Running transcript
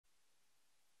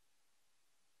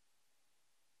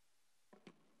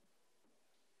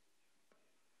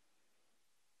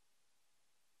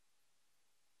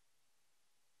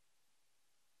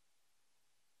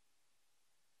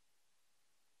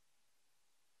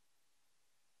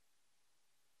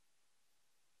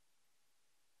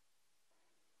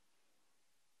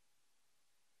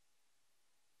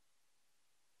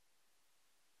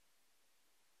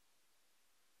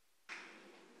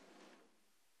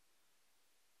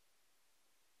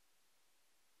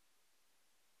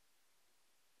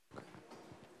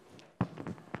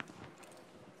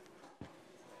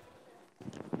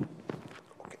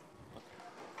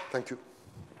Thank you.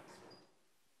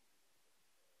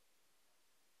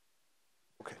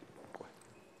 Okay, go ahead.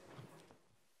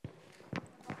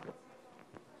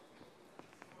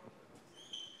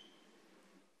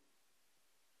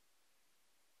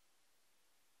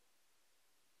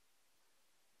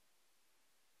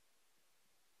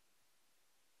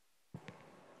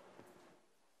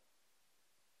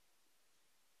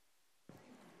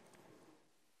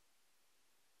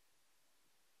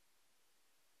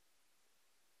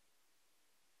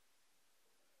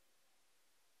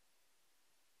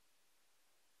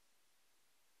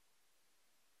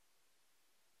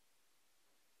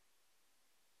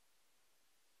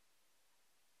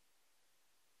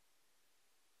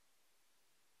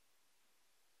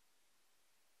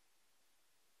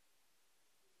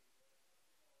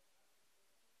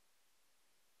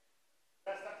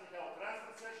 Statistical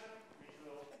transfer session, which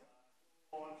will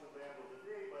go on to the end of the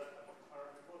day, but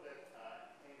before that,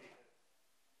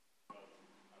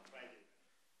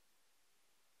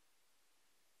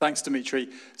 Thanks, Dimitri.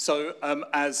 So,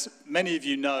 as many of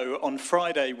you know, on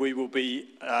Friday we will be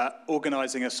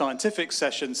organizing a scientific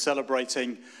session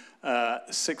celebrating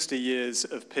 60 years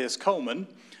of Pierce-Coleman.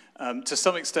 To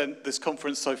some extent, this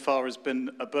conference so far has been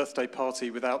a birthday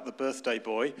party without the birthday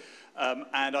boy.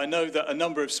 And I know that a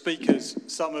number of speakers,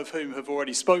 some of whom have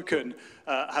already spoken,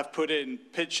 have put in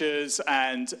pictures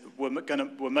and were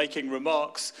making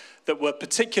remarks that were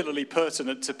particularly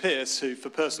pertinent to Pierce, who, for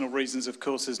personal reasons, of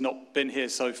course, has not been here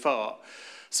so far.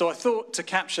 So I thought to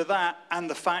capture that and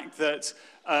the fact that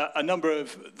a number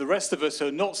of the rest of us who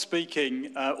are not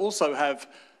speaking also have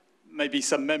maybe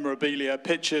some memorabilia,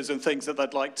 pictures and things that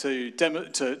they'd like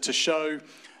to show,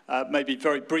 maybe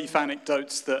very brief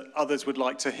anecdotes that others would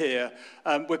like to hear.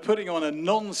 We're putting on a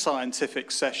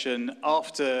non-scientific session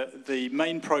after the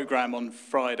main program on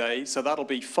Friday, so that'll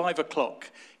be 5 o'clock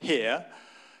here.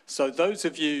 So those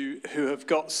of you who have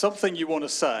got something you want to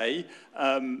say,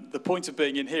 the point of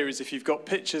being in here is if you've got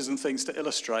pictures and things to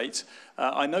illustrate,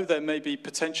 I know there may be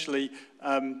potentially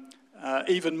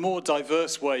even more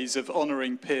diverse ways of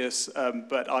honouring Pierce,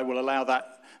 but I will allow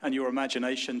that and your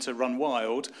imagination to run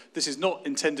wild. This is not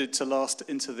intended to last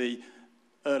into the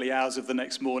early hours of the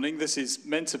next morning. This is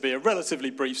meant to be a relatively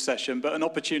brief session, but an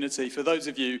opportunity for those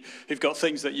of you who've got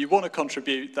things that you want to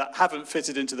contribute that haven't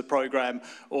fitted into the programme,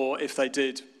 or if they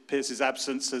did, Pierce's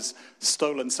absence has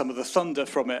stolen some of the thunder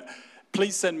from it.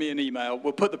 Please send me an email.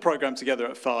 We'll put the programme together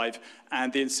at 5,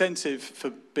 and the incentive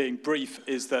for being brief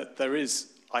is that there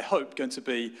is, I hope, going to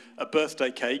be a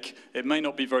birthday cake. It may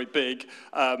not be very big,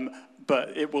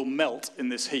 but it will melt in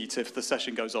this heat if the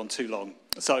session goes on too long.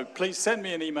 So please send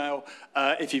me an email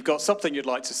if you've got something you'd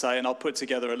like to say, and I'll put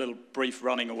together a little brief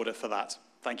running order for that.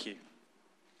 Thank you.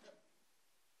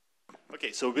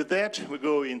 Okay, so with that, we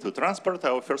go into transport.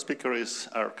 Our first speaker is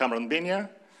Cameron Behnia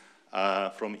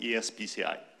from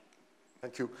ESPCI.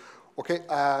 Thank you. Okay,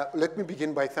 let me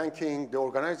begin by thanking the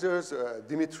organizers,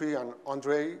 Dimitri and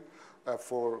Andrei,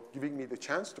 for giving me the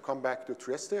chance to come back to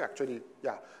Trieste. Actually,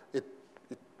 yeah, it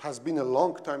has been a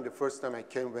long time, the first time I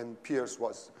came when Pierce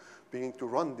was beginning to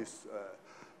run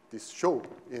this show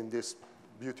in this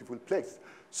beautiful place.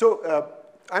 So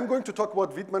I'm going to talk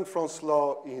about Wiedemann-Franz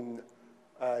law in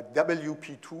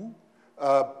WP2.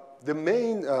 The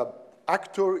main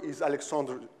actor is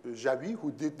Alexandre Jaoui,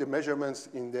 who did the measurements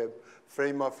in the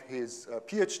frame of his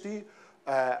PhD.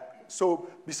 So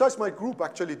besides my group,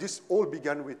 actually, this all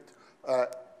began with a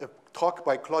talk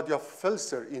by Claudia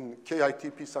Felser in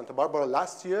KITP Santa Barbara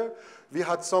last year. We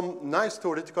had some nice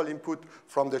theoretical input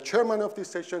from the chairman of this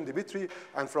session, Dimitri,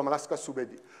 and from Alaska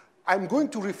Subedi. I'm going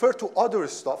to refer to other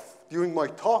stuff during my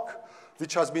talk,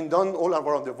 which has been done all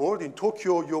around the world. In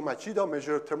Tokyo, Yo Machida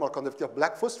measured thermal conductivity of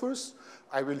black phosphorus.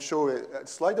 I will show a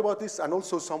slide about this, and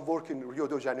also some work in Rio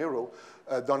de Janeiro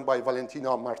done by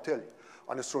Valentina Martelli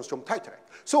on a strontium titanate.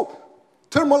 So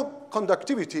thermal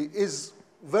conductivity is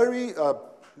very,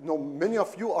 many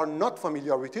of you are not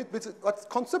familiar with it, but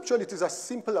conceptually it is as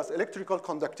simple as electrical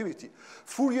conductivity.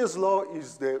 Fourier's law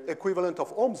is the equivalent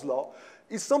of Ohm's law.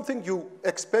 It's something you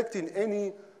expect in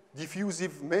any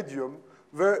diffusive medium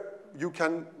where you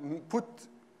can put,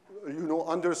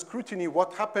 under scrutiny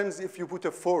what happens if you put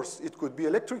a force. It could be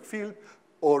electric field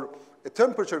or a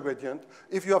temperature gradient.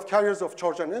 If you have carriers of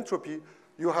charge and entropy,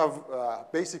 you have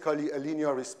basically a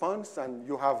linear response, and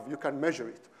you can measure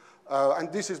it.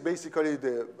 And this is basically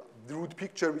the root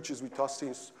picture, which is with us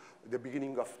since the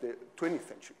beginning of the 20th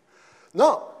century.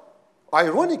 Now,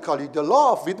 ironically, the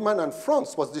law of Wiedemann and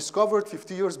Franz was discovered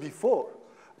 50 years before.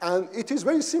 And it is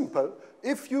very simple.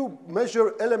 If you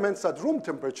measure elements at room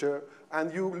temperature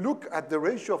and you look at the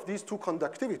ratio of these two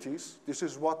conductivities, this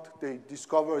is what they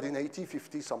discovered in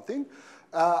 1850 something,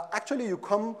 actually you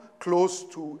come close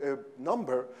to a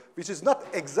number which is not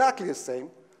exactly the same.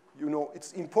 You know,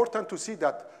 it's important to see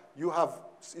that you have,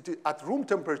 at room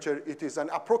temperature, it is an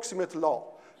approximate law.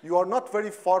 You are not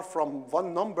very far from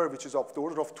one number, which is of the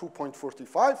order of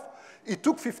 2.45. It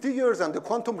took 50 years and the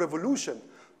quantum revolution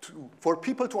for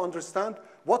people to understand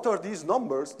what are these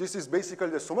numbers. This is basically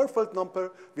the Sommerfeld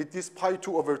number with this pi2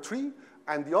 over 3,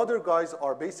 and the other guys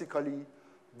are basically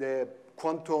the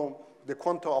quantum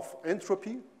of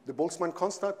entropy, the Boltzmann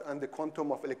constant, and the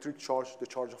quantum of electric charge, the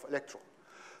charge of electron.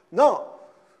 Now,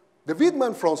 the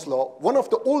Wiedemann-Franz law, one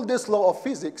of the oldest law of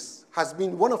physics, has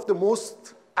been one of the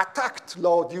most attacked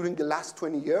law during the last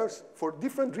 20 years for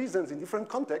different reasons in different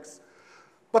contexts.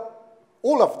 But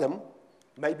all of them,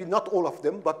 maybe not all of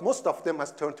them, but most of them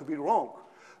has turned to be wrong.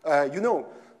 To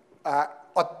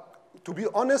be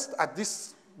honest, at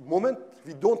this moment,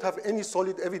 we don't have any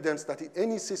solid evidence that in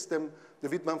any system, the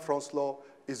Wiedemann-Franz law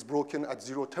is broken at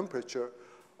 0 temperature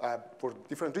for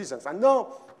different reasons. And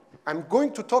now, I'm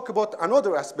going to talk about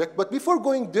another aspect, but before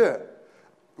going there,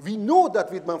 we know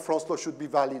that Wiedemann-Franz law should be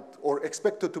valid or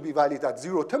expected to be valid at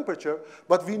 0 temperature,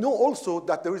 but we know also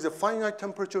that there is a finite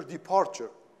temperature departure.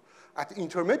 At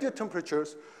intermediate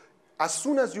temperatures, as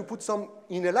soon as you put some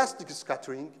inelastic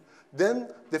scattering, then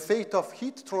the fate of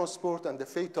heat transport and the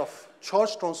fate of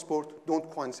charge transport don't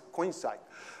coincide.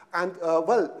 And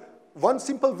well, one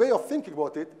simple way of thinking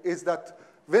about it is that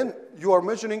when you are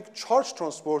measuring charge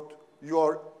transport, you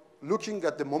are looking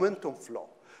at the momentum flow.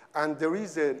 And there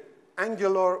is an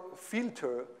angular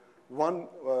filter, 1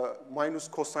 minus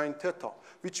cosine theta,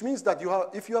 which means that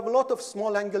if you have a lot of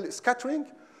small angle scattering,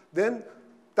 then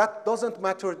that doesn't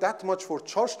matter that much for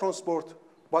charge transport,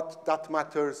 but that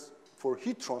matters for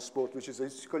heat transport, which is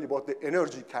basically about the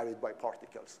energy carried by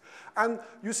particles. And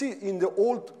you see in the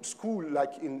old school,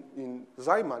 like in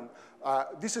Wiedemann,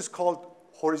 this is called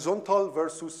horizontal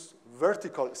versus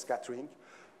vertical scattering,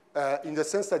 in the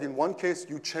sense that in one case,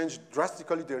 you change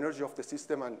drastically the energy of the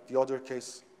system, and the other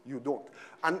case, you don't.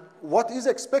 And what is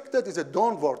expected is a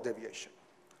downward deviation.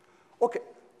 Okay,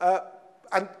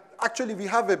 and actually, we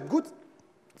have a good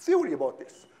theory about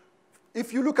this.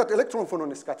 If you look at electron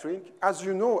phonon scattering, as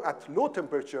you know, at low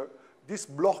temperature, this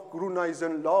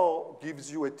Bloch-Gruneisen law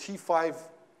gives you a T5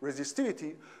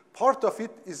 resistivity. Part of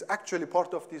it is actually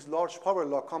part of this large power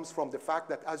law comes from the fact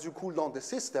that as you cool down the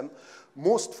system,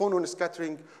 most phonon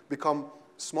scattering become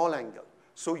small angle.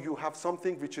 So you have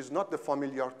something which is not the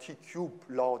familiar T-cube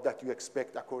law that you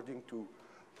expect according to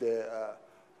the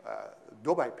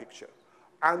Debye picture.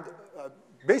 And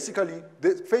basically,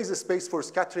 the phase space for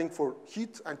scattering for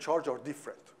heat and charge are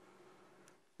different.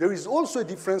 There is also a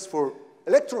difference for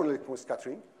electron-electron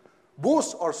scattering.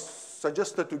 Both are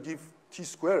suggested to give T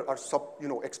square, are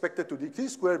expected to give T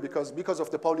square because of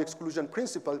the Pauli exclusion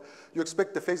principle, you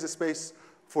expect the phase space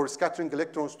for scattering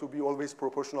electrons to be always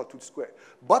proportional to the square.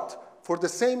 But for the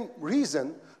same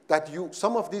reason that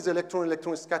some of these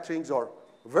electron-electron scatterings are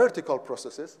vertical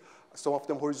processes, some of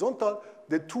them horizontal,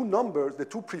 the two numbers, the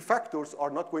two prefactors are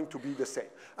not going to be the same.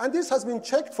 And this has been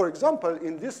checked, for example,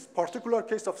 in this particular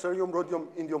case of cerium, rhodium,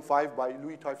 indium-5 by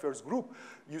Louis Taillefer's group.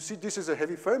 You see this is a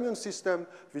heavy fermion system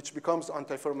which becomes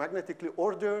antiferromagnetically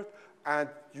ordered, and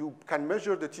you can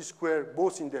measure the T-square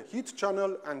both in the heat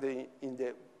channel and in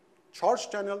the charge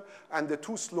channel, and the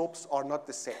two slopes are not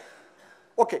the same.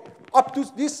 Okay, up to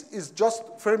this is just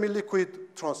Fermi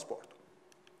liquid transport.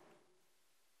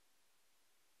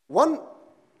 One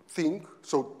thing,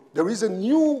 so there is a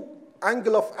new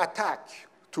angle of attack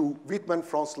to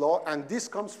Wiedemann-Franz law, and this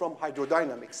comes from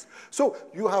hydrodynamics. So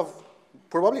you have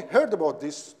probably heard about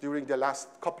this during the last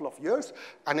couple of years,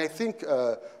 and I think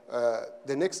the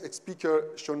next speaker,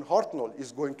 Sean Hartnell,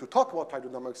 is going to talk about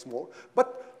hydrodynamics more.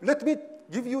 But let me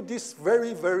give you this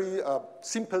very, very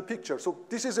simple picture. So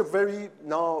this is a very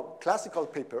now classical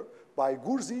paper by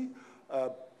Gurzi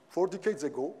 4 decades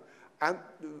ago, and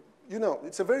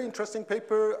it's a very interesting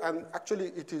paper, and actually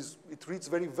it reads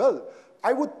very well.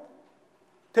 I would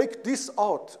take this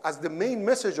out as the main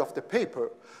message of the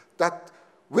paper, that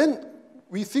when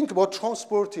we think about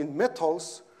transport in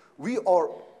metals, we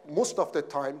are most of the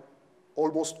time,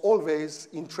 almost always,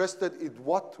 interested in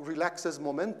what relaxes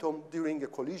momentum during a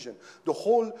collision. The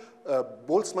whole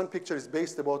Boltzmann picture is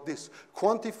based about this,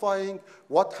 quantifying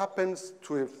what happens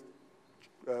to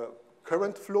a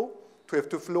current flow, to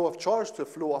a flow of charge, to a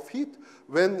flow of heat,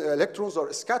 when electrons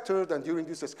are scattered, and during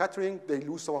this scattering, they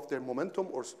lose some of their momentum,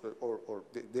 or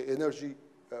the energy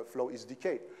flow is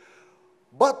decayed.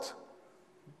 But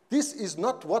This is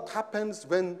not what happens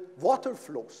when water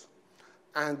flows.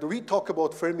 And we talk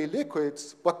about Fermi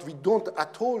liquids, but we don't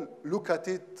at all look at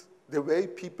it the way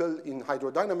people in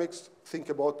hydrodynamics think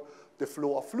about the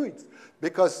flow of fluids.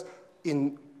 Because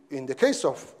in the case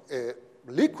of a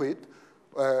liquid,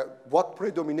 what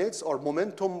predominates are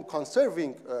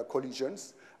momentum-conserving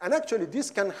collisions. And actually,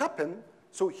 this can happen.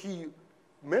 So he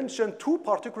mentioned two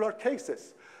particular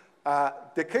cases.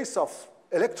 The case of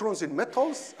electrons in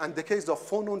metals and the case of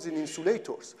phonons in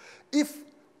insulators. If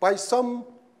by some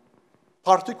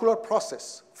particular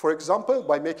process, for example,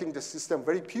 by making the system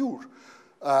very pure,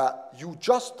 you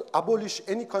just abolish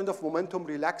any kind of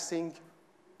momentum-relaxing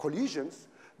collisions,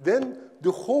 then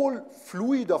the whole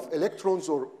fluid of electrons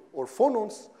or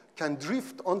phonons can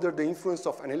drift under the influence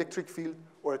of an electric field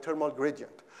or a thermal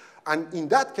gradient. And in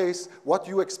that case, what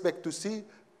you expect to see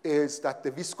is that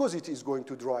the viscosity is going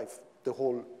to drive the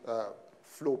whole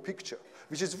flow picture,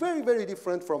 which is very, very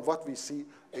different from what we see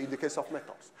in the case of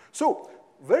metals. So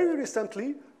very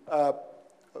recently,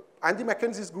 Andy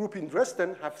Mackenzie's group in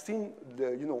Dresden have seen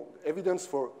the evidence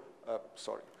for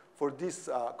this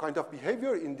kind of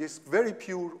behavior in this very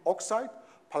pure oxide,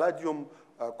 palladium,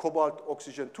 cobalt,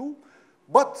 oxygen 2.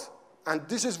 But, and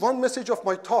this is one message of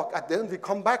my talk, at the end we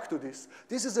come back to this.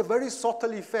 This is a very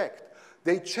subtle effect.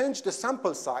 They changed the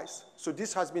sample size. So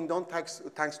this has been done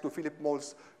thanks to Philip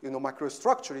Moll's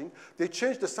microstructuring. They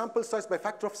changed the sample size by a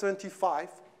factor of 75.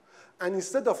 And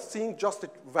instead of seeing just a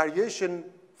variation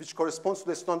which corresponds to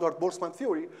the standard Boltzmann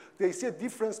theory, they see a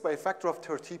difference by a factor of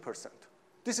 30%.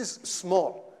 This is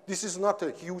small. This is not a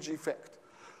huge effect.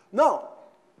 Now,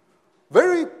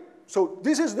 so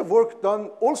this is the work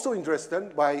done also in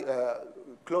Dresden by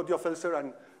Claudia Felser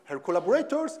and her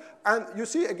collaborators. And you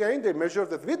see, again, they measured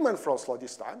the Wiedemann-Franz law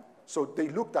this time. So they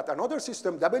looked at another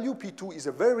system. WP2 is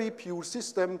a very pure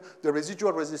system. The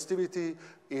residual resistivity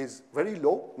is very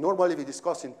low. Normally, we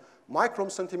discuss in micron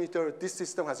centimeter. This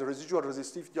system has a residual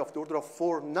resistivity of the order of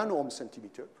 4 nano-ohm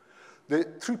centimeter. The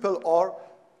triple R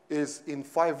is in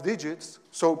 5 digits.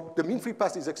 So the mean free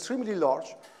path is extremely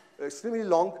large, extremely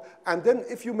long. And then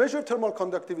if you measure thermal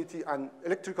conductivity and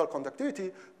electrical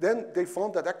conductivity, then they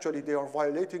found that actually they are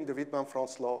violating the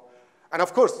Wiedemann-Franz law. And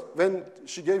of course, when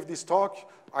she gave this talk,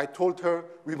 I told her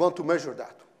we want to measure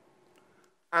that.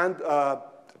 And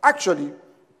actually,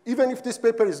 even if this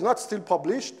paper is not still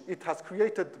published, it has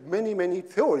created many, many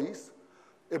theories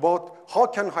about how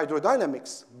can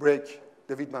hydrodynamics break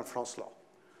the Wiedemann-Franz law.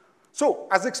 So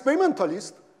as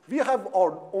experimentalists, we have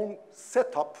our own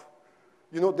setup.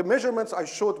 The measurements I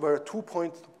showed were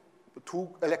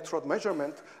 2.2 electrode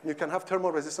measurement, and you can have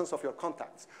thermal resistance of your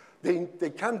contacts. They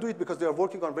can do it because they are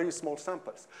working on very small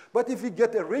samples. But if we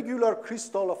get a regular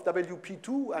crystal of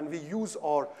WP2 and we use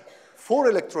our 4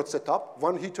 electrode setup,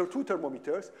 1 heater, 2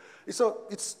 thermometers, it's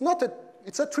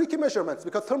a tricky measurement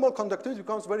because thermal conductivity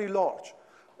becomes very large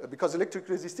because electric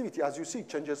resistivity, as you see,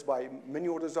 changes by many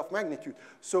orders of magnitude.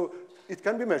 So it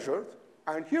can be measured,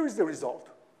 and here is the result.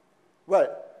 Well,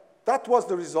 that was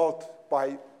the result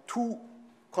by 2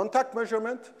 contact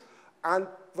measurement, and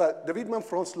well, the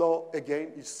Wiedemann-Franz law,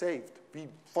 again, is saved. We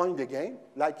find again,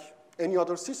 like any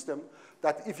other system,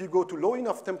 that if you go to low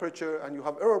enough temperature and you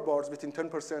have error bars within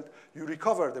 10%, you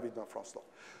recover the Wiedemann-Franz law.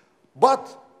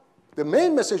 But the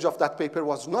main message of that paper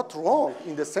was not wrong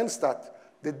in the sense that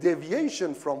the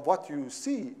deviation from what you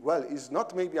see, well, is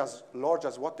not maybe as large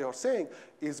as what they are saying,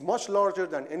 is much larger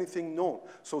than anything known.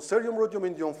 So cerium, rhodium,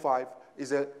 indium 5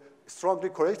 is a strongly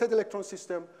correlated electron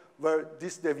system where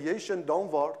this deviation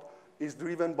downward is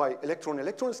driven by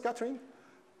electron-electron scattering.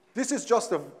 This is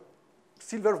just a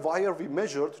silver wire we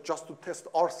measured just to test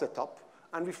our setup,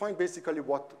 and we find basically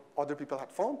what other people had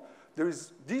found.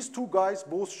 These 2 guys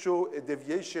both show a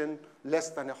deviation less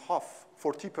than a half,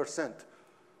 40%,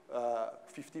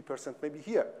 50% maybe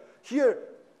here. Here,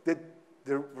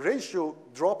 the ratio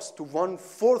drops to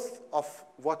 1/4 of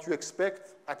what you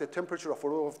expect at a temperature of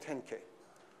order of 10K.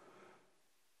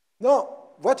 Now,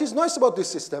 what is nice about this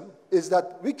system is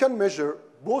that we can measure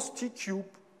both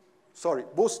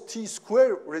both T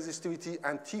square resistivity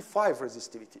and T5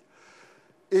 resistivity.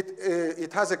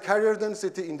 It has a carrier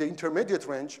density in the intermediate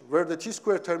range where the T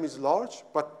square term is large,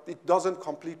 but it doesn't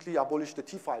completely abolish the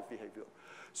T5 behavior.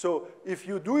 So if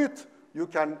you do it, you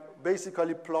can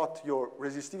basically plot your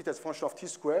resistivity as a function of T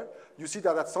square. You see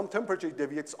that at some temperature it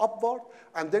deviates upward,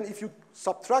 and then if you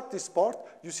subtract this part,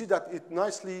 you see that it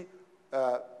nicely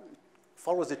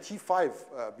follows the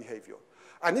T5 behavior.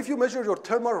 And if you measure your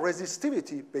thermal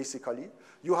resistivity, basically,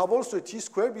 you have also a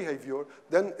T-square behavior,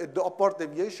 then the upward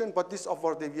deviation, but this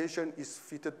upward deviation is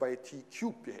fitted by a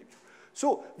T-cube behavior.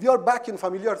 So we are back in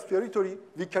familiar territory.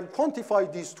 We can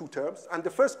quantify these 2 terms, and the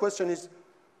first question is,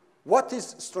 what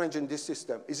is strange in this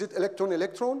system? Is it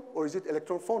electron-electron or is it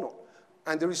electron-phonon?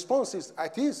 And the response is,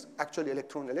 it is actually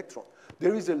electron-electron.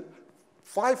 There is a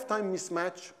 5-time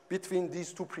mismatch between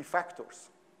these two prefactors.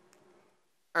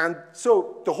 And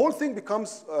so the whole thing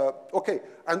becomes, okay.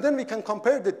 And then we can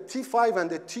compare the T5 and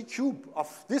the T cube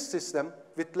of this system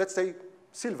with, let's say,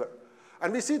 silver.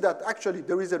 And we see that actually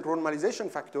there is a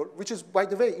normalization factor, which is, by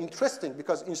the way, interesting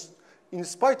because in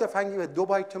spite of having a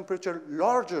Debye temperature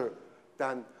larger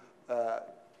than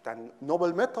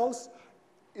noble metals,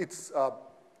 it's,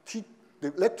 the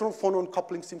electron-phonon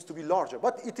coupling seems to be larger.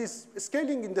 But it is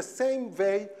scaling in the same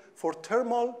way for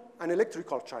thermal and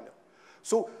electrical channel.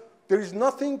 So there is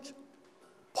nothing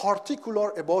particular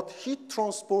about heat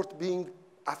transport being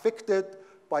affected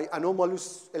by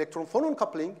anomalous electron-phonon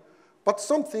coupling, but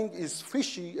something is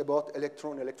fishy about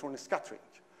electron-electron scattering.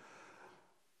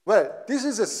 Well, this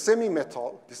is a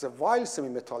semi-metal. This is a Weyl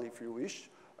semi-metal, if you wish.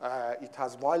 It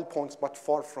has Weyl points, but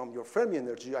far from your Fermi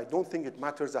energy. I don't think it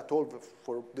matters at all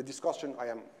for the discussion I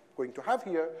am going to have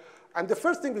here. And the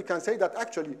first thing we can say that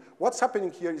actually what's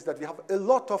happening here is that we have a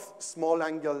lot of small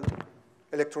angle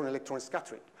electron-electron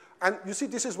scattering. And you see,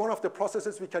 this is one of the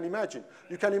processes we can imagine.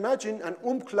 You can imagine an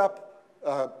Umklapp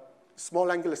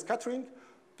small angle scattering.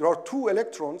 There are two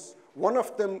electrons. One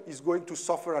of them is going to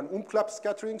suffer an Umklapp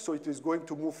scattering, so it is going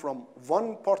to move from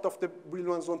one part of the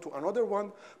Brillouin zone to another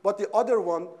one, but the other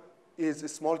one is a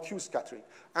small q scattering.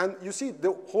 And you see,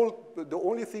 the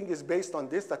only thing is based on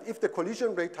this, that if the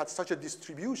collision rate had such a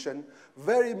distribution,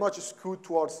 very much skewed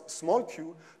towards small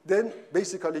q, then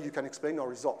basically you can explain our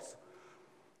results.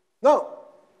 Now,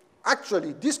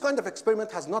 actually, this kind of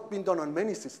experiment has not been done on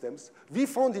many systems. We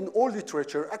found in old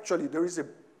literature, actually, there is a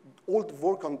old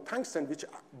work on tungsten which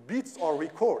beats our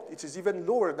record. It is even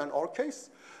lower than our case.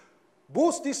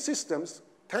 Both these systems,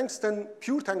 tungsten,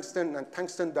 pure tungsten and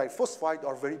tungsten diphosphide,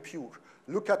 are very pure.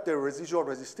 Look at their residual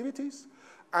resistivities.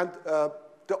 And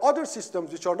the other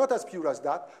systems, which are not as pure as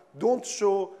that, don't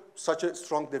show such a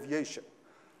strong deviation.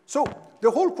 So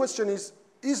the whole question is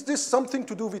this something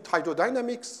to do with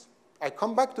hydrodynamics? I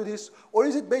come back to this, or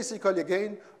is it basically,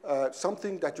 again,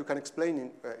 something that you can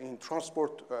explain in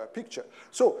transport picture?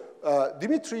 So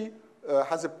Dimitri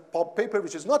has a paper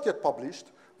which is not yet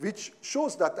published, which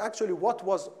shows that actually what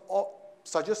was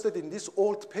suggested in this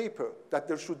old paper, that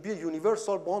there should be a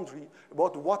universal boundary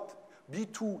about what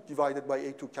B2 divided by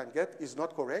A2 can get, is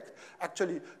not correct.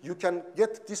 Actually, you can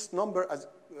get this number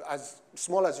as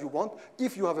small as you want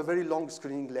if you have a very long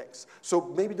screening lengths. So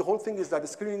maybe the whole thing is that the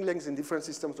screening lengths in different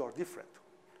systems are different.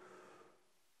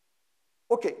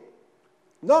 Okay,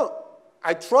 now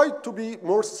I tried to be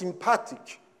more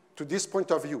sympathetic to this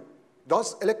point of view.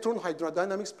 Does electron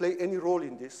hydrodynamics play any role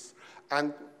in this?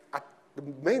 And the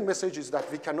main message is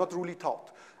that we cannot rule it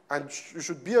out. And you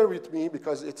should bear with me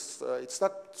because it's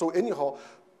not, so anyhow,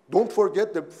 don't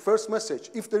forget the first message.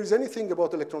 If there is anything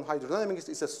about electron hydrodynamics,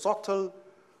 it's a subtle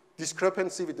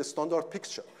discrepancy with the standard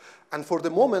picture. And for the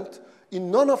moment,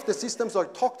 in none of the systems I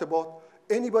talked about,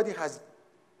 anybody has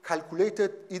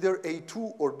calculated either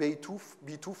A2 or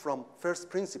B2 from first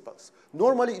principles.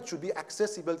 Normally, it should be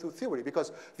accessible to theory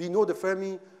because we know the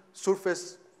Fermi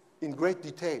surface in great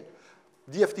detail.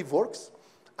 DFT works,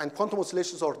 and quantum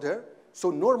oscillations are there. So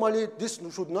normally, this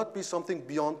should not be something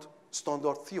beyond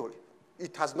standard theory.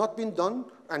 It has not been done,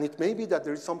 and it may be that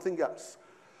there is something else.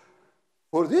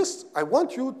 For this, I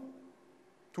want you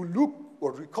to look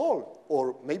or recall,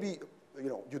 or maybe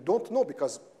you don't know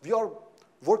because we are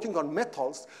working on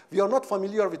metals. We are not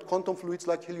familiar with quantum fluids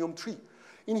like helium-3.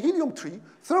 In helium-3,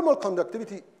 thermal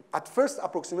conductivity at first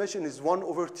approximation is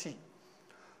 1/T.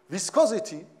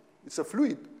 Viscosity, it's a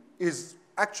fluid, is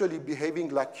actually behaving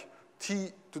like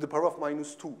T to the power of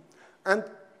 -2. And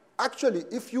actually,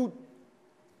 if you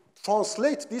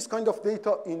translate this kind of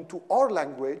data into our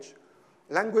language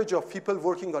of people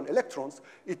working on electrons,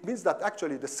 it means that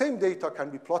actually the same data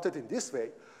can be plotted in this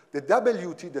way. The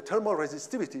WT, the thermal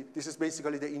resistivity, this is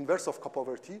basically the inverse of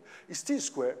kappa/T, is T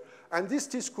squared. And this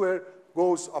T squared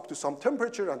goes up to some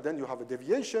temperature, and then you have a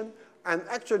deviation. And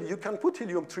actually, you can put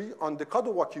helium-3 on the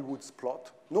Kadowaki-Woods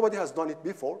plot. Nobody has done it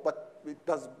before, but it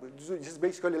does. This is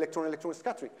basically electron-electron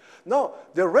scattering. Now,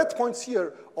 the red points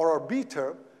here are our B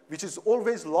term, which is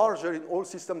always larger in all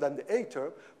systems than the A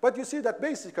term. But you see that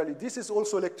basically, this is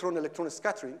also electron-electron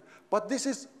scattering. But this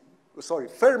is, sorry,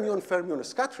 fermion-fermion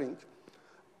scattering.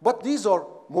 But these are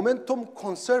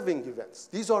momentum-conserving events.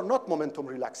 These are not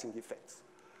momentum-relaxing effects.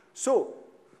 So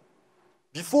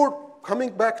before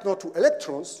coming back now to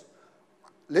electrons,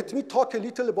 let me talk a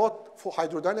little about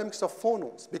hydrodynamics of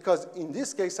phonons, because in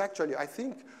this case, actually, I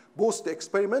think both the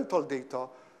experimental data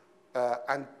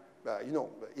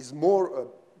is more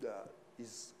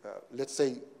is let's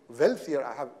say, wealthier,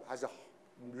 has a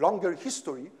longer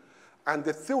history, and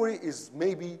the theory is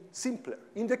maybe simpler.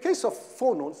 In the case of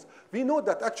phonons, we know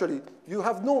that actually you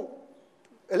have no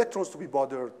electrons to be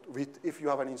bothered with if you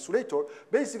have an insulator.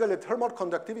 Basically, the thermal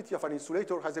conductivity of an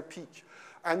insulator has a peak.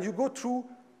 And you go through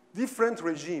different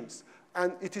regimes.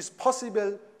 And it is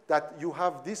possible that you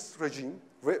have this regime,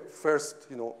 first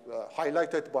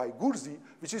highlighted by Gurzi,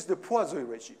 which is the Poiseuille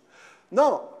regime.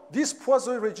 Now, this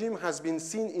Poiseuille regime has been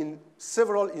seen in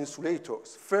several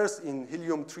insulators, first in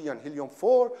helium-3 and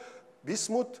helium-4,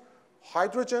 bismuth,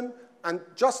 hydrogen, and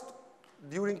just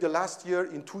during the last year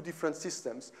in 2 different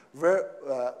systems where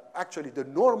actually the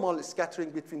normal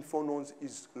scattering between phonons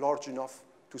is large enough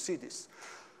to see this.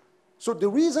 So the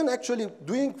reason actually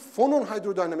doing phonon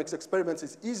hydrodynamics experiments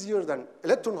is easier than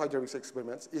electron hydrodynamics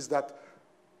experiments is that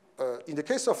in the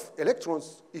case of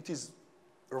electrons, it is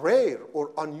rare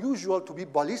or unusual to be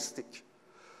ballistic.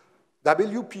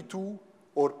 WP2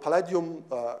 or palladium,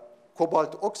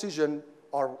 cobalt, oxygen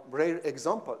are rare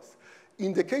examples.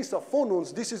 In the case of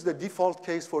phonons, this is the default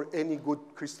case for any good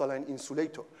crystalline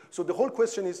insulator. So the whole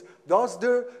question is, does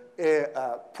there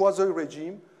a Poiseuille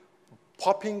regime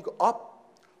popping up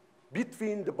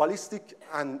between the ballistic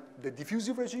and the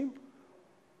diffusive regime?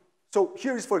 So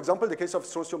here is, for example, the case of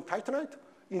strontium titanite.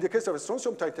 In the case of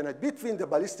strontium titanite, between the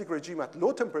ballistic regime at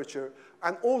low temperature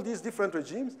and all these different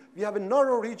regimes, we have a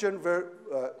narrow region where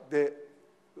the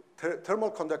thermal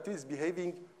conductivity is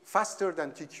behaving faster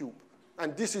than T cube.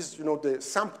 And this is, the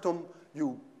symptom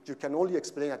you can only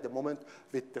explain at the moment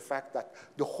with the fact that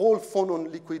the whole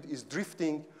phonon liquid is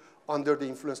drifting under the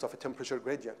influence of a temperature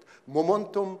gradient.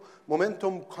 Momentum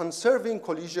conserving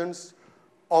collisions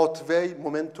outweigh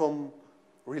momentum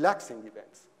relaxing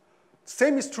events.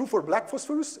 Same is true for black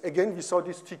phosphorus. Again, we saw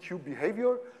this T cube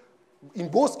behavior. In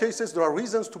both cases, there are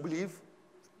reasons to believe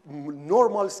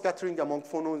normal scattering among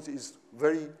phonons is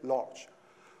very large.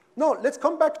 Now, let's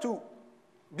come back to,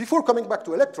 before coming back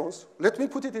to electrons, let me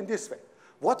put it in this way.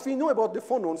 What we know about the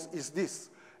phonons is this.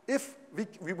 If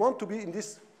we want to be in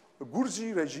this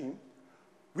Gurzi regime,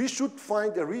 we should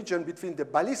find a region between the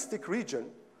ballistic region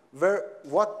where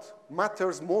what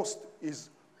matters most is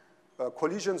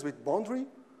collisions with boundary,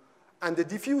 and the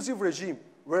diffusive regime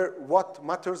where what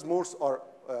matters most are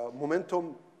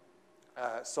momentum,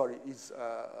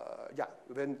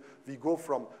 when we go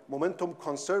from momentum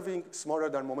conserving smaller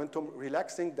than momentum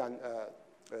relaxing than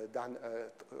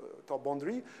top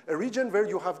boundary, a region where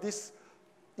you have this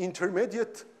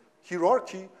intermediate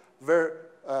hierarchy where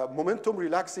momentum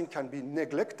relaxing can be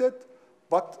neglected,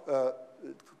 but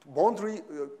boundary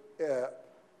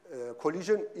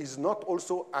collision is not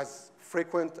also as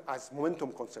frequent as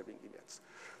momentum conserving events.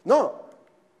 Now,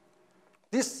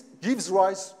 this gives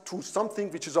rise to something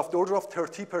which is of the order of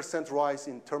 30% rise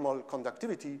in thermal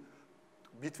conductivity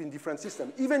between different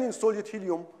systems. Even in solid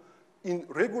helium, in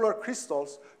regular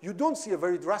crystals, you don't see a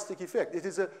very drastic effect. It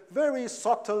is a very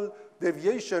subtle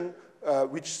deviation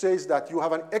which says that you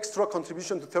have an extra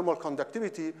contribution to thermal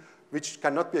conductivity which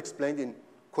cannot be explained in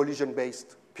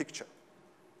collision-based picture.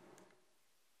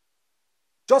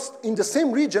 Just in the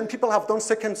same region, people have done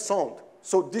second sound.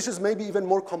 So this is maybe even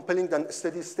more compelling than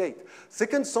steady state.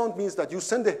 Second sound means that you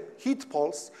send a heat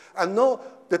pulse, and now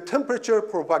the temperature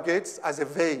propagates as a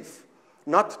wave,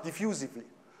 not diffusively.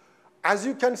 As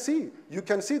you can see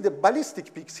the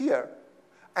ballistic peaks here.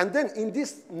 And then in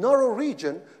this narrow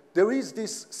region, there is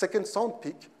this second sound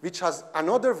peak, which has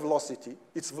another velocity.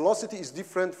 Its velocity is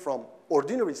different from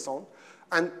ordinary sound,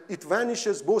 and it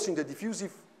vanishes both in the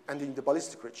diffusive and in the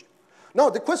ballistic region. Now,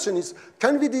 the question is,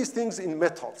 can we do these things in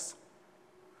metals?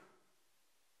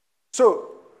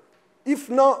 So, if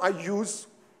now I use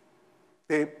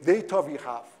the data we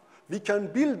have, we can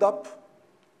build up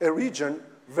a region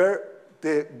where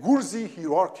the Gurzi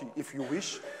hierarchy, if you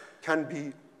wish, can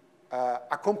be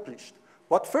accomplished.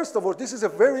 But first of all, this is a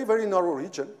very, very narrow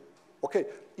region. Okay,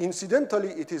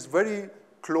 incidentally, it is very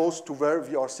close to where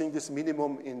we are seeing this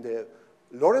minimum in the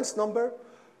Lorentz number.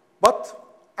 But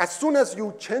as soon as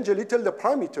you change a little the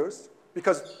parameters,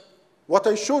 because what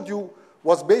I showed you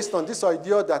was based on this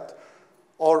idea that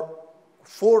our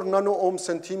 4 nano-ohm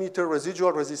centimeter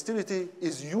residual resistivity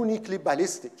is uniquely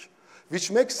ballistic,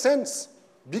 which makes sense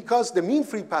because the mean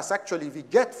free pass actually we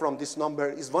get from this number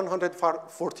is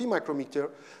 140 micrometer,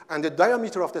 and the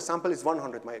diameter of the sample is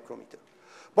 100 micrometer.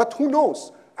 But who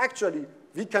knows? Actually,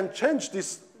 we can change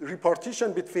this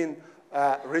repartition between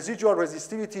residual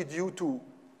resistivity due to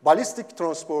ballistic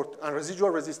transport and residual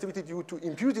resistivity due to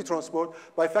impurity transport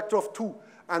by a factor of 2.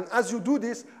 And as you do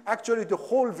this, actually the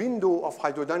whole window of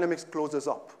hydrodynamics closes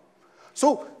up.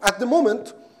 So at the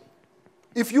moment,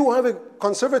 If you have a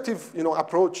conservative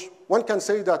approach, one can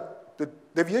say that the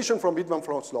deviation from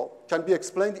Wiedemann-Franz law can be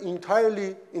explained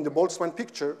entirely in the Boltzmann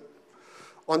picture.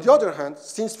 On the other hand,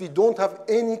 since we don't have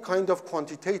any kind of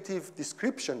quantitative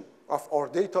description of our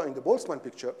data in the Boltzmann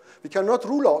picture, we cannot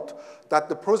rule out that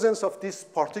the presence of this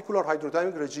particular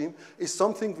hydrodynamic regime is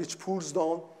something which pulls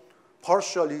down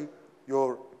partially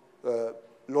your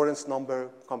Lorentz number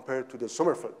compared to the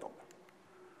Sommerfeld number.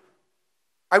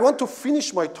 I want to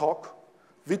finish my talk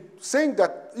with saying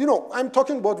that, I'm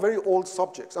talking about very old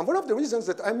subjects. And one of the reasons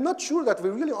that I'm not sure that we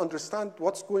really understand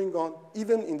what's going on,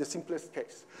 even in the simplest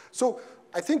case. So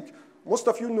I think most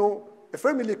of you know a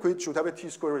Fermi liquid should have a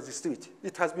T-square resistivity.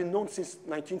 It has been known since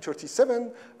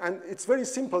 1937, and it's very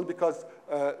simple because,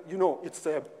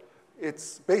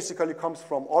 it's basically comes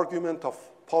from argument of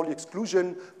Pauli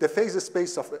exclusion. The phase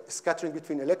space of scattering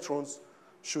between electrons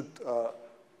should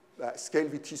scale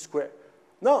with T-square.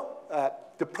 Now,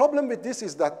 the problem with this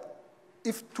is that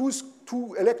if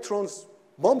two electrons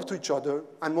bump to each other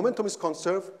and momentum is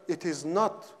conserved, it is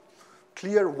not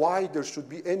clear why there should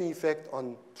be any effect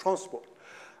on transport.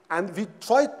 And we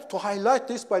tried to highlight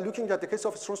this by looking at the case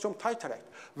of strontium titanate,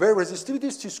 where resistivity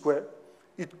is T-square.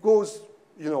 It goes,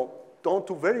 down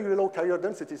to very low carrier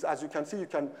densities. As you can see, you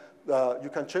can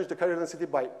change the carrier density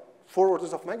by 4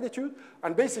 orders of magnitude.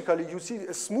 And basically, you see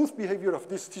a smooth behavior of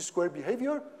this T-square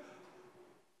behavior.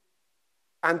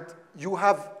 And you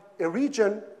have a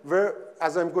region where,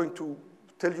 as I'm going to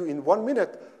tell you in 1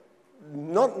 minute,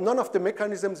 none of the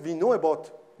mechanisms we know about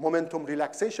momentum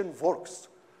relaxation works.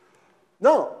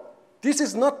 Now, this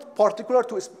is not particular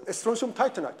to strontium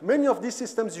titanate. Many of these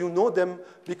systems, you know them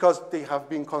because they have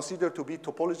been considered to be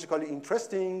topologically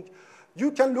interesting.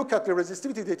 You can look at the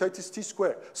resistivity data, it is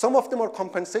T-square. Some of them are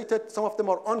compensated, some of them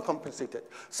are uncompensated.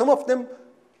 Some of them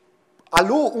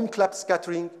allow umklapp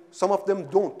scattering, some of them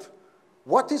don't.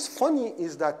 What is funny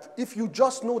is that if you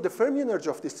just know the Fermi energy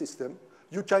of this system,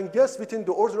 you can guess within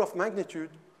the order of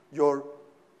magnitude your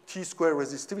T-square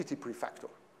resistivity prefactor.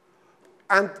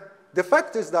 And the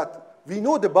fact is that we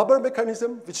know the Baber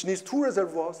mechanism, which needs 2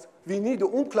 reservoirs. We need the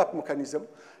umklapp mechanism.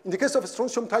 In the case of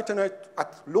strontium titanate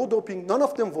at low doping, none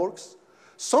of them works.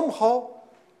 Somehow,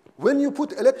 when you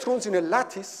put electrons in a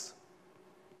lattice,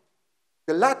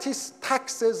 the lattice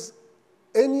taxes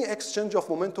any exchange of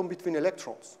momentum between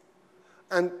electrons.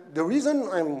 And the reason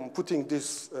I'm putting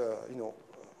this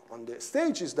on the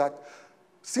stage is that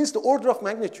since the order of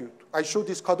magnitude, I showed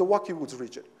this Kadowaki-Woods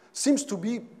region, seems to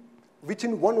be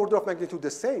within 1 order of magnitude the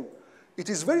same, it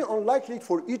is very unlikely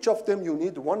for each of them you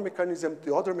need one mechanism,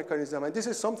 the other mechanism. And this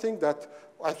is something that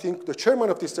I think the chairman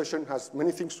of this session has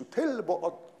many things to tell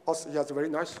about us. He has a very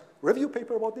nice review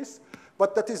paper about this.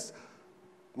 But that is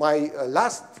my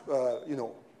last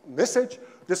message.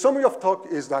 The summary of talk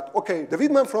is that, OK, the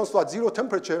Wiedemann-Franz law at 0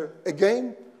 temperature,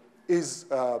 again, is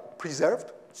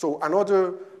preserved. So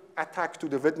another attack to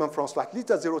the Wiedemann-Franz law at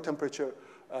least at 0 temperature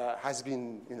has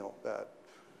been,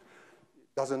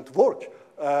 doesn't work.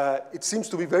 It seems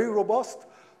to be very robust.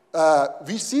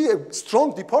 We see a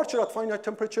strong departure at finite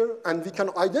temperature, and we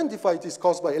can identify it is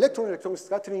caused by electron-electron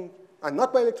scattering and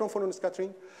not by electron-phonon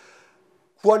scattering.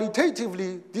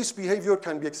 Qualitatively, this behavior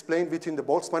can be explained within the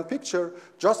Boltzmann picture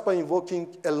just by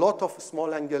invoking a lot of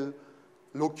small angle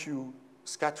low-Q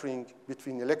scattering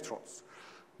between electrons.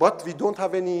 But we don't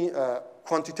have any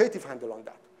quantitative handle on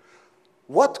that.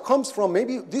 What comes from,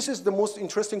 maybe this is the most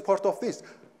interesting part of this.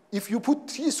 If you put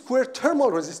T-square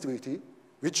thermal resistivity,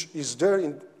 which is there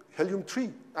in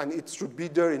helium-3, and it should be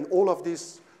there in all of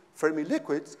these Fermi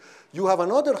liquids, you have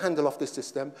another handle of the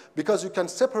system because you can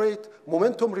separate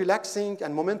momentum relaxing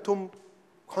and momentum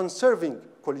conserving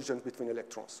collisions between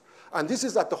electrons. And this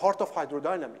is at the heart of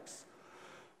hydrodynamics.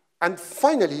 And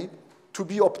finally, to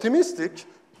be optimistic,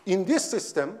 in this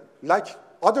system, like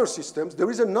other systems, there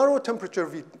is a narrow temperature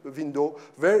window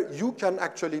where you can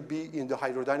actually be in the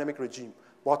hydrodynamic regime,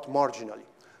 but marginally.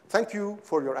 Thank you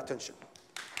for your attention.